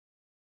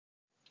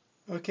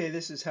Okay,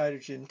 this is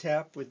hydrogen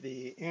tap with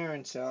the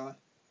Aaron cell.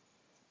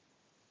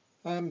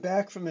 I'm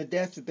back from the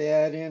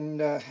deathbed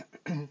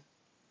and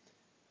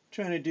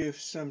trying to do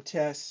some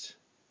tests.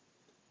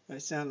 I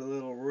sound a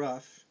little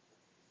rough.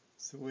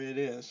 It's the way it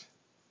is.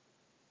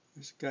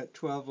 It's got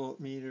 12-volt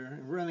meter.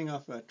 I'm running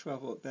off a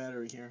 12-volt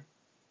battery here.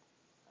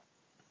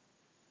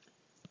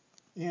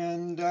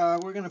 And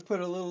we're going to put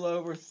a little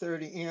over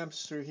 30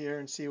 amps through here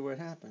and see what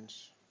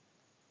happens.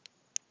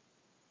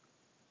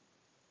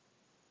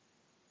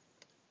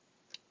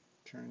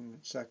 Turn the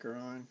sucker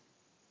on.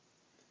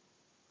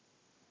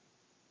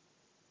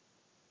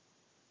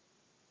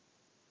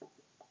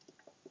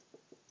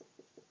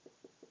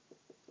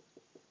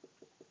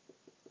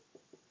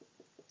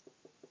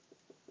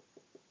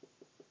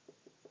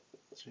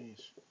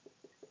 Jeez.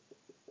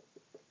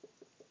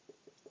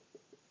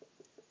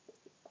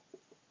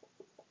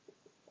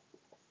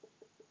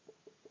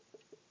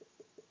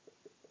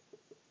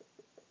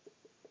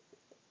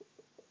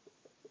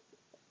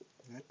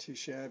 Not too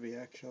shabby,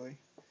 actually.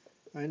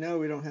 I know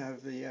we don't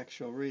have the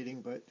actual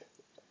reading, but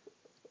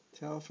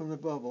tell from the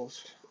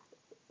bubbles.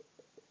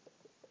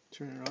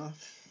 Turn it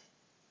off.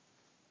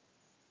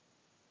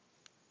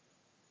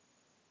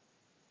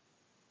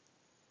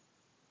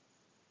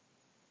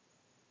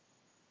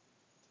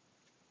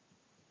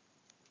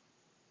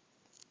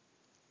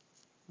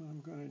 What I'm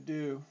going to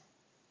do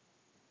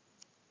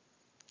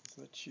is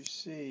let you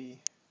see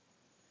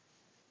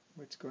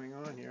what's going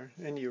on here.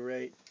 At any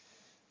rate,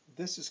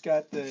 this has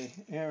got the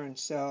Aaron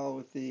cell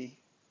with the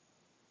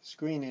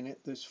screen in it.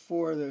 There's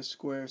 4 of those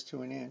squares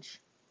to an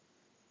inch.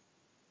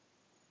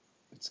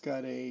 It's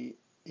got a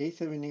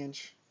 1/8 of an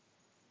inch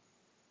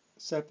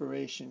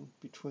separation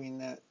between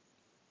that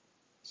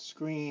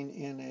screen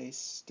and a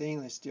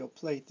stainless steel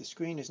plate. The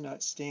screen is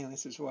not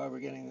stainless, is why we're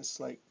getting this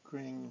slight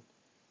green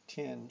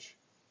tinge.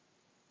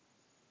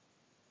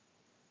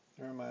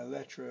 There are my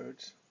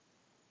electrodes.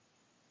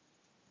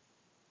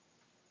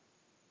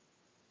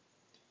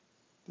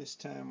 This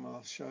time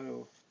I'll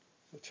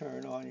turn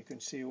it on. You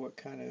can see what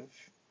kind of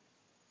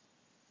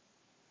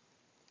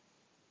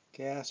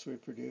gas we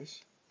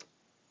produce.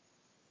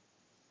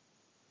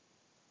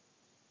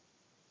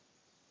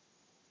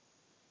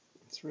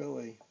 It's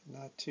really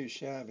not too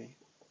shabby.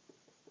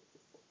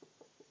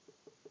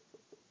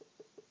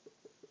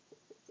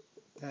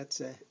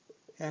 That's a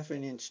 1/2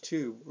 an inch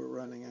tube we're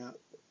running out.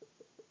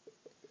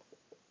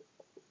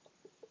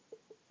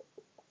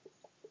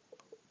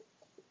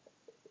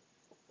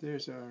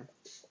 There's our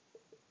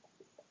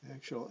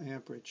actual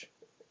amperage.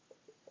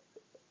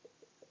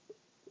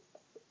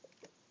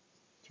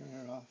 Turn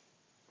it off.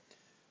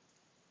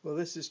 Well,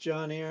 this is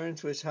John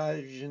Aarons with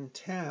Hydrogen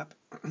Tap.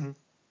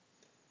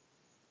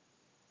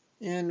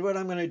 And what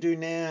I'm going to do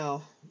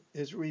now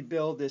is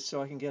rebuild this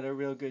so I can get a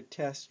real good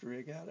test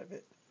rig out of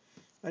it.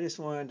 I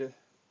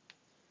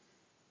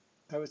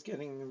was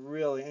getting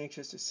really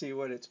anxious to see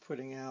what it's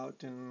putting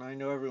out, and I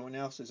know everyone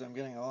else is. I'm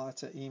getting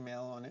lots of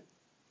email on it.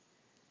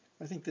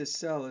 I think this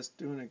cell is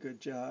doing a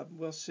good job.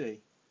 We'll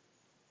see.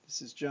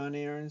 This is John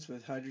Aarons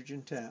with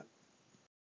Hydrogen Tap.